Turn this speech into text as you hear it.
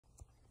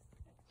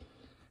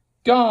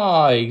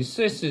Guys,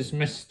 this is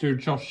Mr.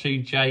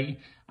 Joshy J,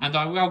 and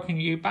I welcome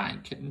you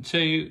back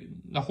to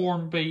the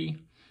Hornby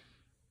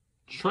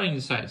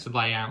Train sets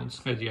layouts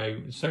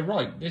video. So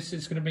right, this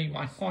is going to be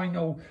my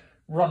final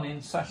running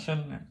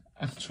session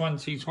of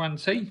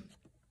 2020.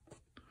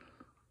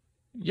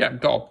 Yep,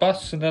 got a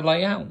bus and a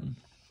layout.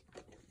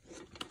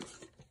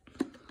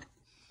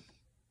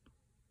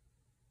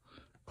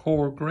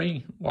 Core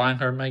grey,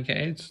 whatever make it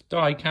is,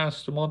 die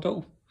cast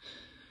model.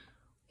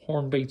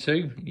 Hornby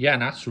 2, yeah,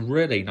 that's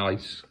really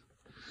nice.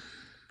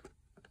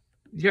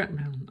 Yeah,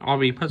 I'll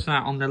be putting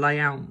that on the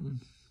layout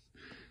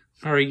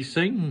very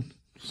soon.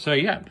 So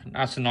yeah,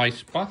 that's a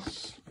nice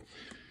bus.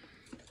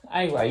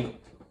 Anyway,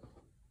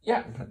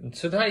 yeah,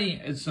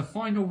 today is the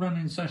final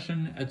running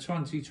session of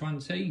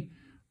 2020.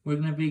 We're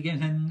going to be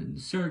giving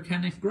Sir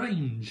Kenneth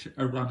Grange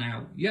a run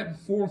out. Yep,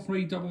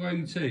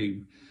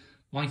 43002.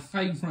 My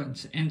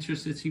favourite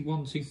Intercity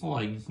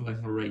 125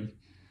 livery.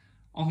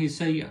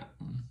 Obviously,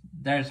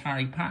 there's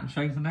Harry Patch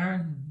over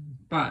there,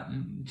 but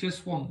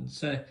just want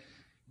to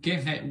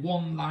give it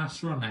one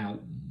last run out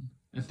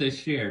of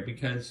this year,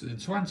 because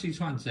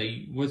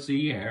 2020 was the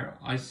year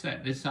I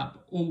set this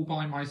up all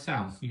by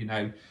myself, you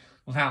know,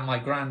 without my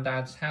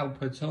granddad's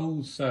help at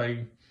all. So,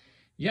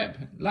 yep,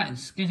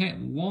 let's give it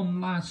one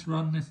last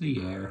run of the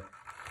year.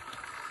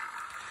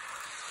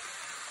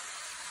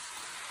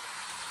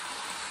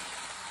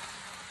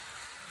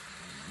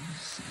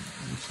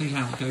 See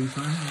how it goes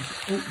around.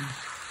 Oh.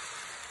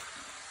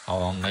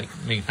 Hold on,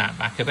 move that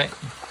back a bit.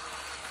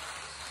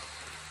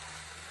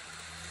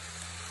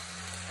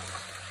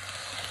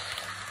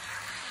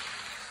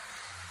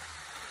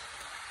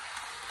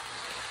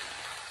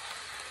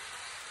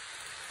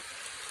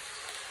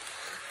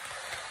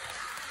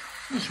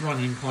 It's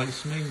running quite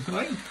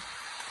smoothly.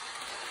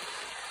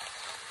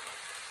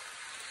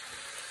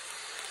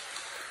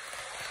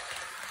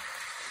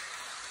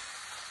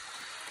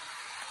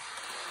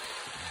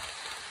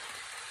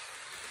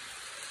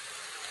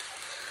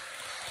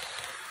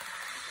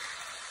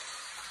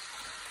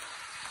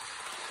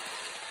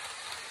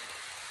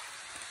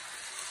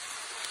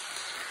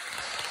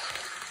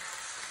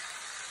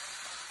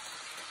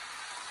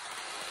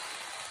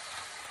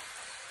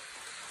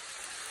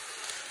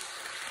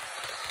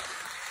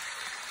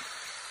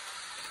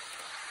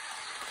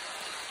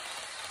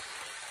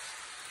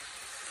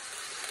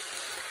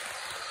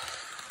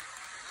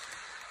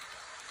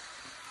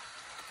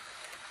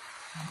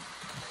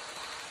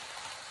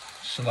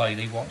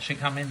 Slowly watch it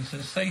come into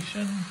the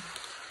station.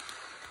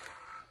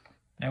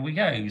 There we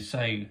go.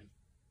 So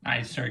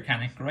that is Sir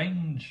Kenneth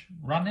Grange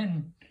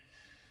running.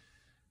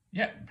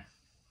 Yep.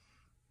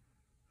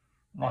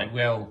 Right,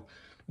 we'll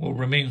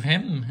remove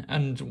him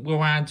and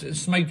we'll add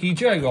Smokey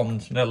Joe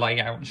onto the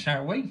layout,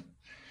 shall we?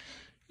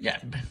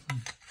 Yep.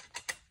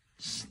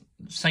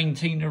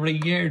 Centenary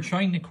year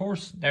train, of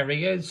course. There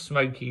he is,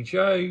 Smokey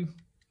Joe.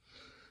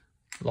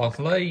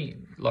 Lovely,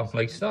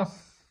 lovely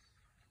stuff.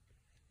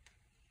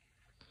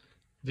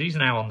 He's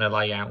now on the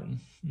layout.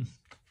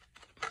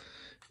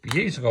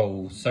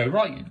 Beautiful. So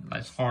right,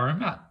 let's fire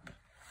him up.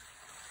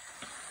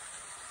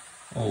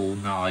 Oh,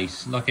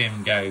 nice. Look at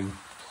him go.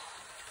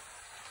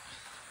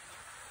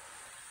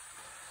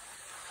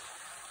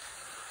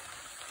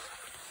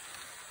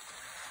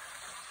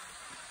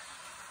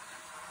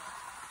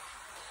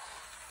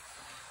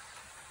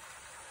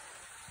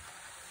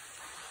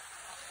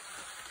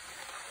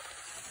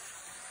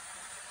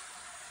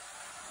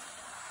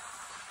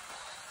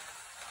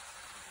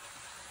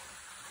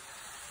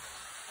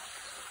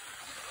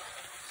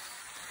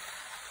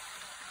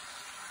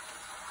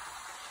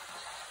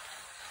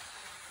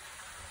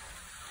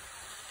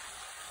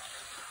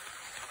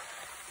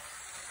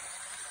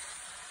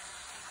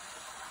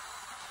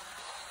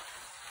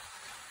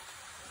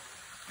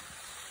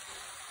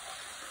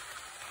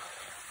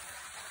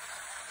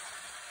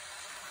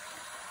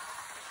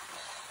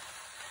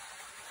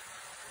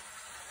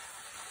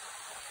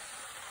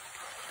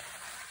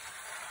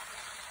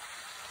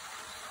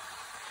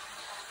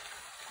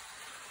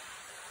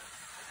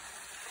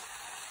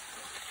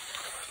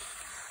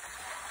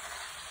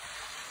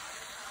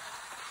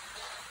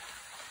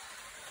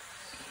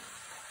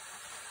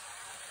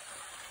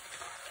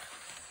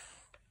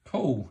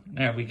 Cool,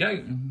 there we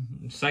go.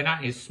 So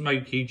that is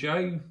Smokey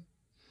Joe.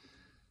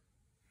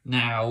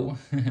 Now,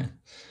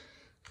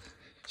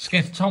 let's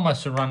give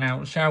Thomas a run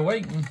out, shall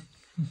we?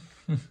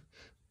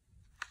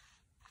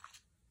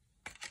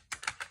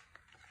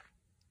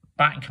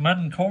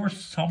 Backman, of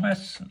course,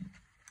 Thomas.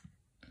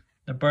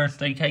 The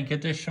birthday cake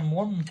edition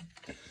one.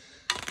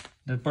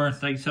 The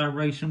birthday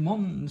celebration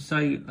one.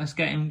 So let's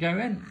get him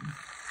going.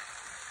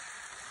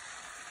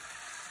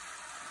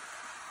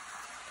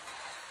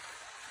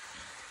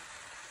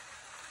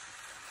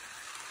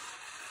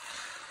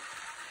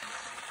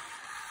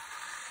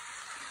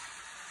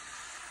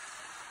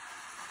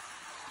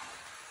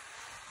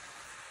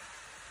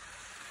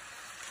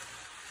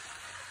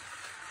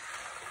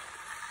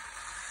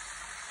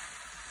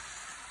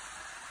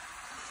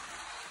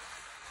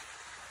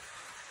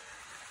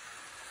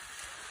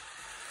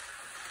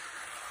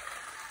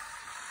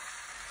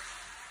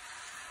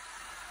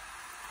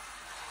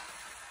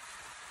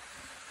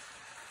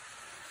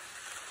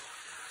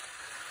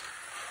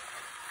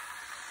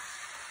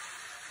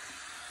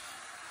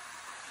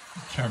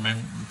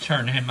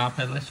 Turn him up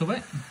a little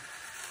bit.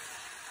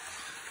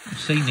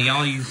 See the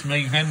eyes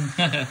moving.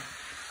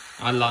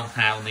 I love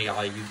how the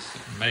eyes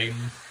move.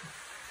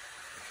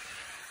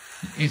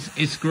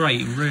 It's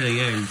great, it really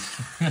is.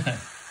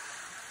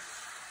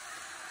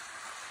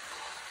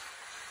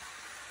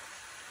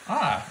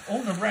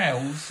 All the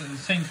rails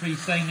seem to be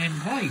staying in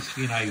place,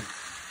 you know.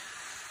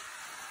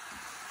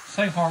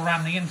 So far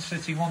around the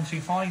Intercity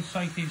 125,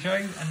 Smokey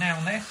Joe, and now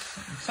this.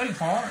 So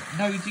far,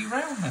 no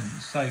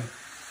derailments, so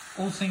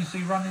all seems to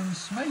be running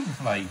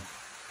smoothly.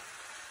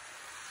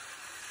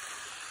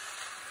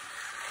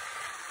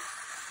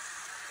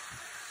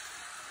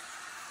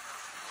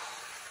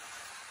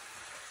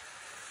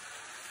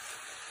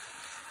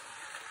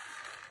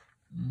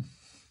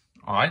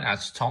 Alright,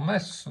 that's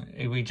Thomas,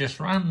 who we just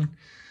ran.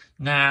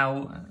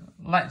 Now,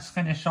 let's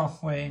finish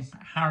off with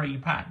Harry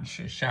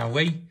Patch, shall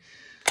we?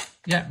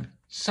 Yep,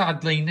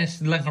 sadly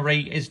this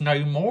livery is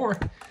no more.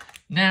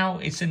 Now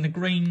it's in the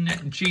green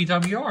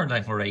GWR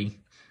livery,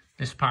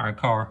 this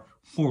Paracar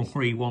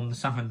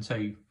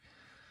 43172.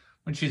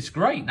 Which is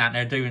great that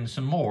they're doing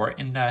some more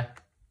in the...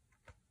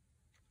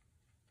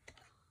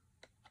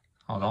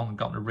 Hold on, I've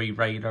got the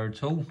re-radar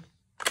tool.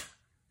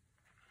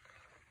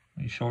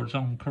 Make sure it's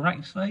on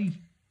correctly.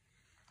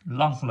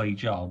 Lovely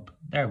job.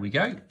 There we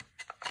go.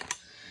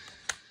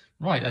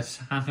 Right, let's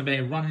have a bit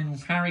of running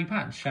with Harry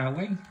Patch, shall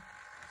we?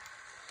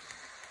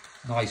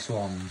 Nice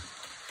one.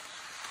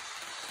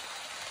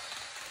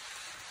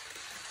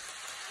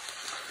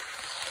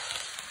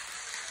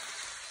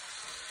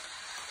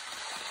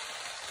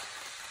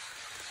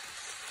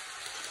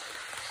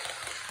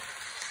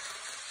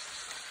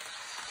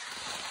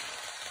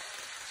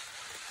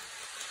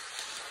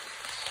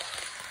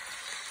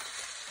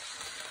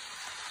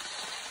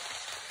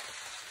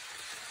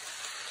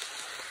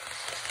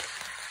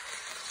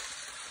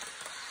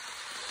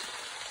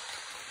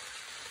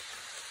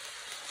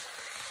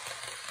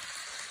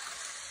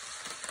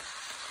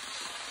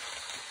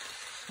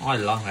 I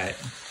love it.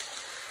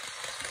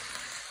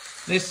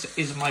 This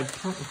is my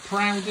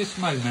proudest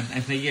moment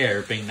of the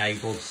year, being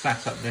able to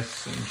set up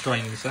this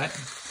train set.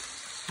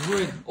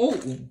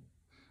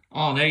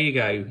 Oh, there you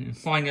go.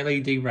 Finally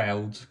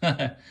derailed.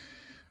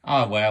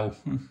 Oh well,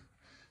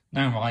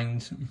 never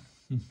mind.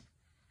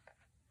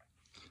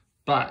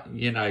 But,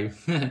 you know,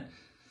 that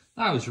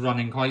was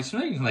running quite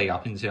smoothly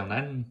up until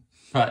then.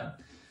 But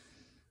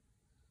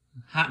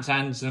had to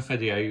end the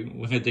video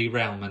with a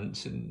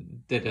derailment,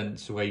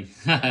 didn't we?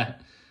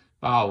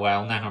 Oh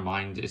well, never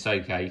mind, it's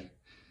okay.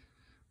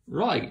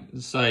 Right,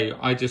 so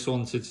I just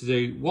wanted to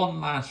do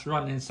one last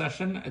running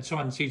session of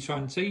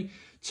 2020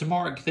 to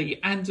mark the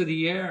end of the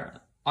year.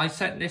 I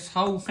set this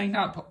whole thing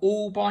up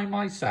all by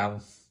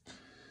myself.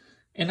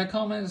 In the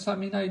comments, let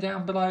me know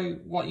down below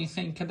what you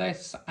think of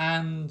this,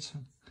 and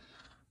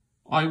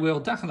I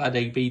will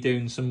definitely be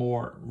doing some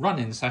more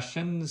running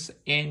sessions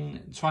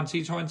in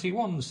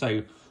 2021.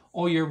 So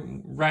all your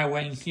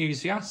railway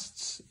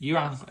enthusiasts, you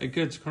have a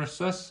good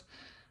Christmas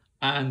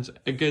and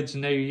a good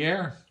New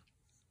Year,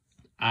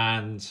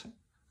 and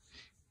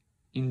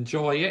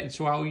enjoy it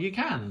while you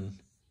can.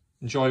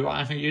 Enjoy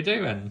whatever you're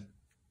doing.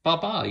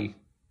 Bye-bye.